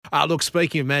Look,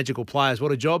 speaking of magical players,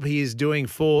 what a job he is doing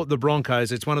for the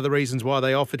Broncos. It's one of the reasons why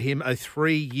they offered him a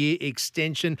 3-year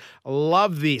extension.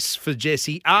 Love this for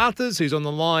Jesse Arthars, who's on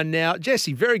the line now.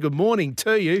 Jesse, very good morning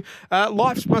to you.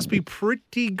 Life must be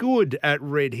pretty good at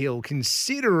Red Hill,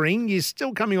 considering you're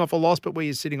still coming off a loss, but where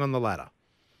you're sitting on the ladder.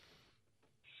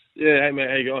 Yeah, hey mate,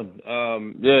 how you going?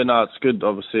 It's good.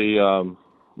 Obviously,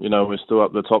 we're still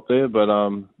up the top there, but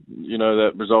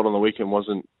that result on the weekend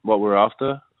wasn't what we're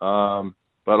after.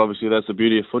 But obviously that's the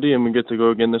beauty of footy, and we get to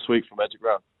go again this week for Magic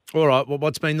Round. All right. Well,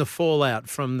 what's been the fallout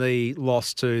from the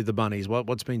loss to the Bunnies?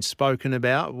 What's been spoken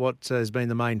about? What has been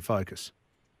the main focus?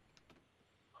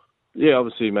 Yeah,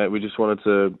 obviously, mate, we just wanted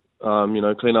to,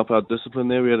 clean up our discipline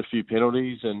there. We had a few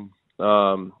penalties, and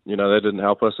they didn't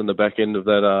help us in the back end of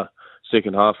that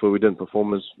second half where we didn't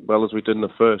perform as well as we did in the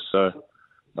first. So,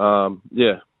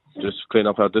 just clean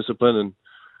up our discipline, and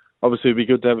obviously it'd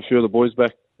be good to have a few of the boys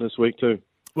back this week too.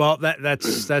 Well,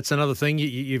 that's another thing.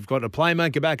 You've got a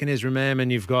playmaker back in Ezra Mam,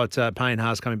 and you've got Payne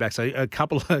Haas coming back. So a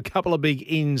couple of big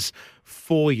ins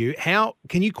for you. How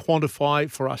can you quantify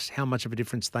for us how much of a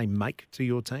difference they make to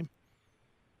your team?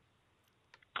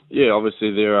 Yeah,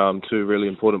 obviously they're two really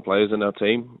important players in our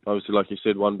team. Obviously, like you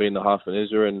said, one being the half in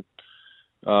Ezra, and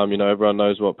everyone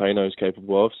knows what Payno is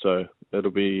capable of. So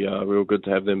it'll be real good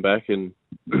to have them back, and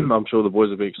I'm sure the boys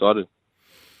will be excited.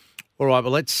 All right,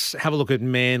 well, let's have a look at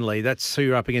Manly. That's who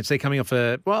you're up against. They're coming off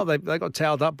they got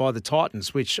towed up by the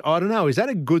Titans, which, I don't know, is that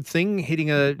a good thing, hitting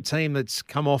a team that's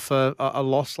come off a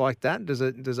loss like that? Does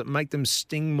it make them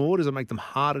sting more? Does it make them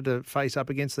harder to face up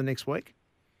against the next week?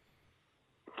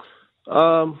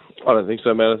 I don't think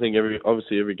so, man. I think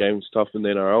every game's tough in the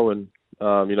NRL, and,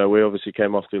 we obviously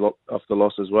came off the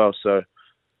loss as well. So,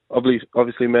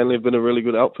 obviously Manly have been a really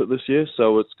good outfit this year,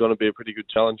 so it's going to be a pretty good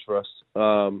challenge for us.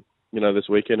 This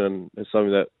weekend, and it's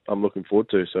something that I'm looking forward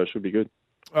to, so it should be good.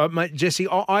 Mate, Jesse,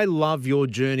 I love your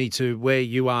journey to where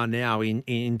you are now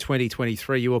in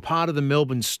 2023. You were part of the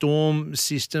Melbourne Storm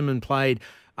system and played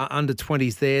under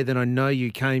 20s there. Then I know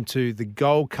you came to the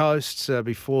Gold Coast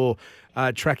before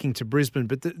tracking to Brisbane.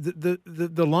 But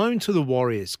the loan to the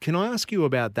Warriors, can I ask you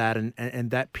about that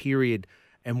and that period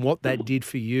and what that did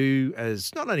for you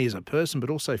as not only as a person but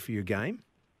also for your game?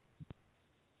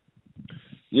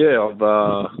 Yeah, I've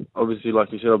obviously, like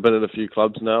you said, I've been at a few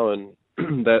clubs now, and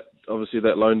that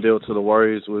loan deal to the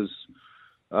Warriors was,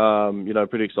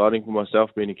 pretty exciting for myself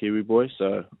being a Kiwi boy.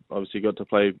 So obviously got to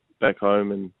play back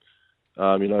home and,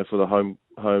 for the home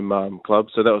club.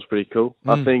 So that was pretty cool.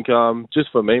 I think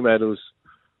just for me, mate, it was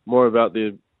more about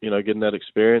getting that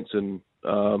experience and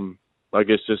I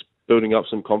guess just building up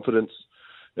some confidence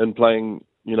and playing,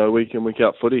 week in, week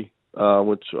out footy,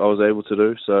 which I was able to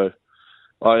do. So.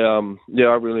 I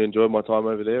really enjoyed my time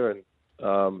over there and,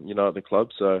 at the club.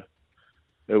 So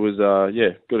it was,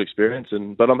 good experience.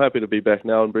 But I'm happy to be back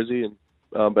now in Brizzy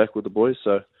and back with the boys.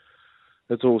 So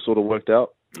it's all sort of worked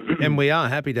out. And we are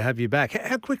happy to have you back.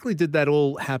 How quickly did that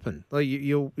all happen? Like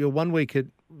you're 1 week at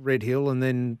Red Hill and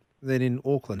then in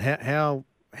Auckland. How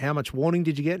much warning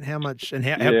did you get? How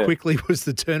quickly was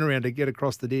the turnaround to get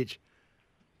across the ditch?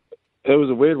 It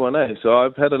was a weird one, eh? So I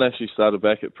hadn't actually started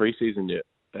back at pre-season yet.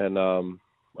 And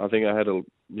I think I had a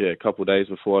couple of days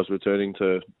before I was returning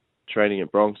to training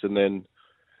at Bronx, and then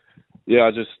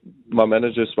my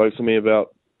manager spoke to me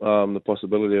about the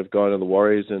possibility of going to the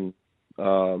Warriors, and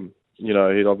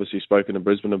he'd obviously spoken to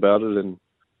Brisbane about it, and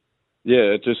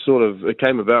it just it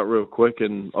came about real quick,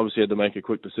 and obviously had to make a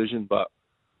quick decision. But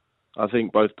I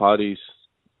think both parties,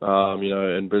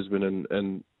 in Brisbane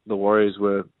and the Warriors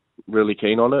were really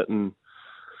keen on it, and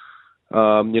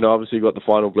obviously got the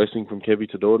final blessing from Kevy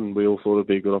to do it, and we all thought it'd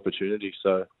be a good opportunity.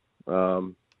 So,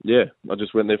 I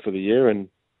just went there for the year and,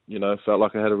 felt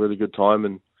like I had a really good time.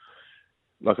 And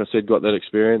like I said, got that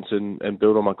experience and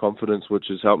built on my confidence, which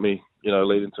has helped me,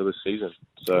 lead into this season.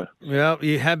 So, well,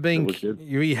 you have been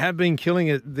killing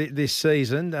it this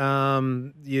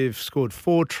season. You've scored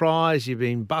 4 tries. You've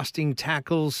been busting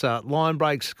tackles, line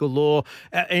breaks galore,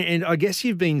 and I guess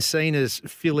you've been seen as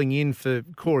filling in for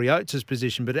Corey Oates'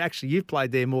 position. But actually, you've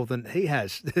played there more than he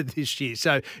has this year.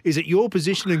 So, is it your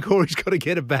position, and Corey's got to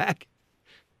get it back?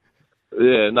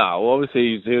 Yeah, no. Well,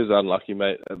 obviously he was unlucky,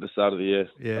 mate, at the start of the year.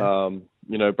 Yeah.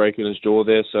 Breaking his jaw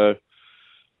there, so.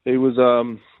 He was,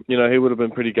 he would have been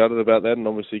pretty gutted about that, and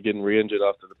obviously getting re-injured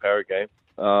after the Parrot game.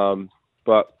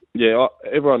 But yeah,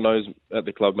 everyone knows at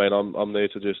the club, mate, I'm there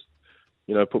to just,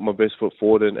 put my best foot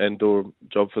forward and do a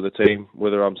job for the team,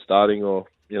 whether I'm starting or,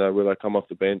 whether I come off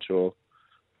the bench or,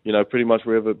 pretty much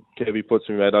wherever Kevy puts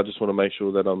me, mate. I just want to make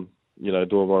sure that I'm,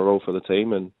 doing my role for the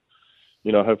team, and,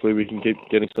 hopefully we can keep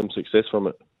getting some success from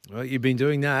it. Well, you've been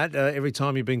doing that. Every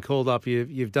time you've been called up,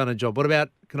 you've done a job. What about,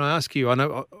 can I ask you, I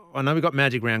know we've got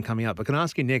Magic Round coming up, but can I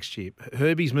ask you next year?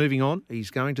 Herbie's moving on.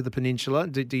 He's going to the Peninsula.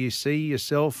 Do you see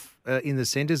yourself in the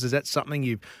centres? Is that something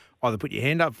you've either put your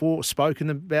hand up for, spoken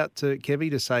about to Kevy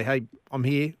to say, hey, I'm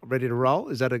here, ready to roll?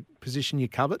 Is that a position you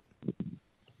covet?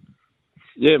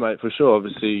 Yeah, mate, for sure.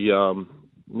 Obviously,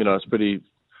 it's pretty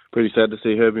sad to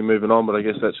see Herbie moving on, but I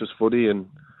guess that's just footy, and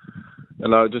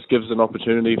it just gives an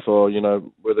opportunity for,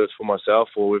 whether it's for myself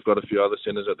or we've got a few other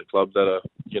centres at the club that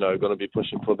are, going to be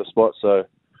pushing for the spot. So,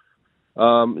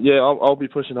 I'll be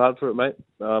pushing hard for it, mate.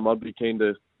 I'd be keen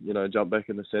to, jump back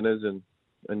in the centres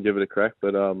and give it a crack.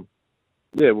 But,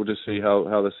 we'll just see how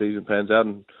the season pans out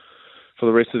and for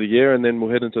the rest of the year, and then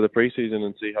we'll head into the pre-season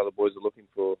and see how the boys are looking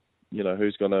for,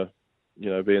 who's going to,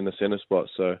 be in the centre spot.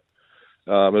 So,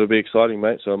 it'll be exciting,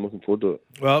 mate, so I'm looking forward to it.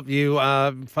 Well, you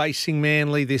are facing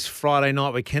Manly this Friday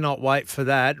night. We cannot wait for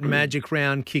that. Magic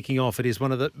Round kicking off. It is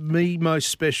one of the most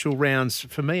special rounds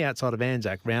for me outside of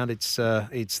Anzac Round. It's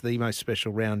the most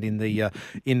special round in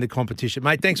the competition.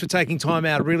 Mate, thanks for taking time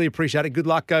out. Really appreciate it. Good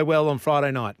luck. Go well on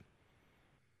Friday night.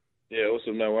 Yeah,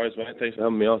 awesome. No worries, mate. Thanks for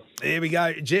having me on. There we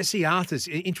go. Jesse Arthars.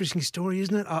 Interesting story,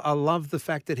 isn't it? I love the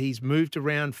fact that he's moved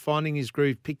around, finding his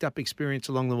groove, picked up experience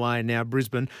along the way, and now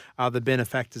Brisbane are the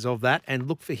benefactors of that. And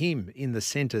look for him in the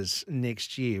centres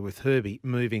next year with Herbie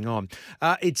moving on.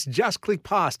 It's just clicked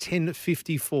past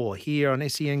 10:54 here on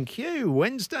SENQ,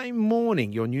 Wednesday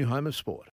morning, your new home of sport.